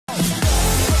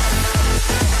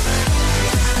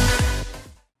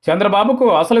చంద్రబాబుకు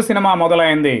అసలు సినిమా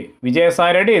మొదలైంది.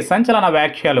 విజయసాయి రెడ్డి సంచలన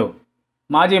వ్యాఖ్యలు.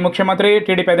 మాజీ ముఖ్యమంత్రి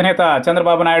టీడీపీ అధినేత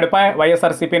చంద్రబాబు నాయుడుపై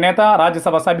వైఎస్ఆర్సీపీ నేత,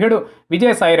 రాజ్యసభ సభ్యుడు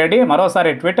విజయసాయి రెడ్డి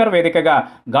మరోసారి ట్విట్టర్ వేదికగా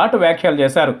ఘాటు వ్యాఖ్యలు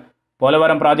చేశారు.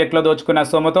 పోలవరం ప్రాజెక్టులో దోచుకున్న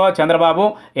సొమ్ముతో చంద్రబాబు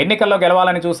ఎన్నికల్లో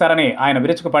గెలవాలని చూశారని ఆయన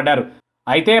విరుచుకుపడ్డారు.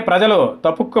 అయితే ప్రజలు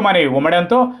తప్పుక్కుమని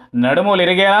ఉమ్మడంతో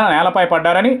నడుములిరిగేలా నేలపై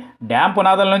పడ్డారని, డ్యాం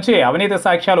పునాదుల నుంచి అవినీతి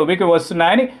సాక్ష్యాలు ఉబికి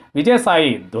వస్తున్నాయని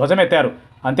విజయసాయి ధ్వజమెత్తారు.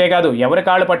 అంతేకాదు, ఎవరి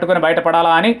కాళ్ళు పట్టుకుని బయటపడాలా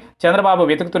అని చంద్రబాబు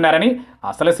వెతుకుతున్నారని,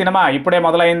 అసలు సినిమా ఇప్పుడే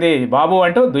మొదలైంది బాబు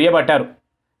అంటూ దుయ్యబట్టారు.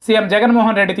 సీఎం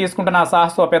జగన్మోహన్ రెడ్డి తీసుకుంటున్న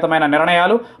సాహసోపేతమైన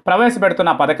నిర్ణయాలు,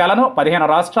 ప్రవేశపెడుతున్న పథకాలను 15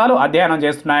 రాష్ట్రాలు అధ్యయనం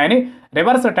చేస్తున్నాయని,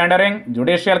 reverse tendering,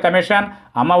 judicial commission,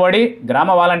 Amma Vodi,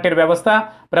 గ్రామ వాలంటీర్ వ్యవస్థ,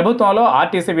 ప్రభుత్వంలో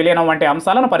ఆర్టీసీ విలీనం వంటి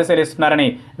అంశాలను పరిశీలిస్తున్నారని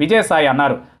విజయసాయి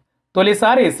అన్నారు.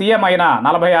 తొలిసారి సీఎం అయిన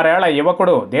 46 ఏళ్ల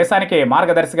యువకుడు దేశానికి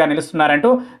మార్గదర్శిగా నిలుస్తున్నారంటూ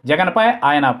జగన్పై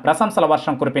ఆయన ప్రశంసల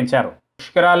వర్షం కురిపించారు.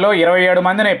 పుష్కరాల్లో 27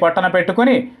 మందిని పొట్టన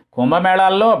పెట్టుకుని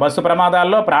కుంభమేళాల్లో బస్సు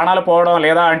ప్రమాదాల్లో ప్రాణాలు పోవడం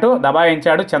లేదా అంటూ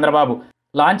దబాయించాడు చంద్రబాబు.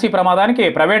 లాంచీ ప్రమాదానికి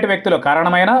ప్రైవేటు వ్యక్తులు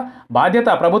కారణమైన బాధ్యత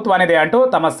ప్రభుత్వానిదే అంటూ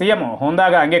తమ సీఎం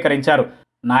హుందాగా అంగీకరించారు.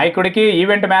 నాయకుడికి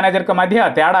ఈవెంట్ మేనేజర్కు మధ్య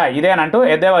తేడా ఇదేనంటూ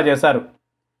ఎద్దేవా చేశారు.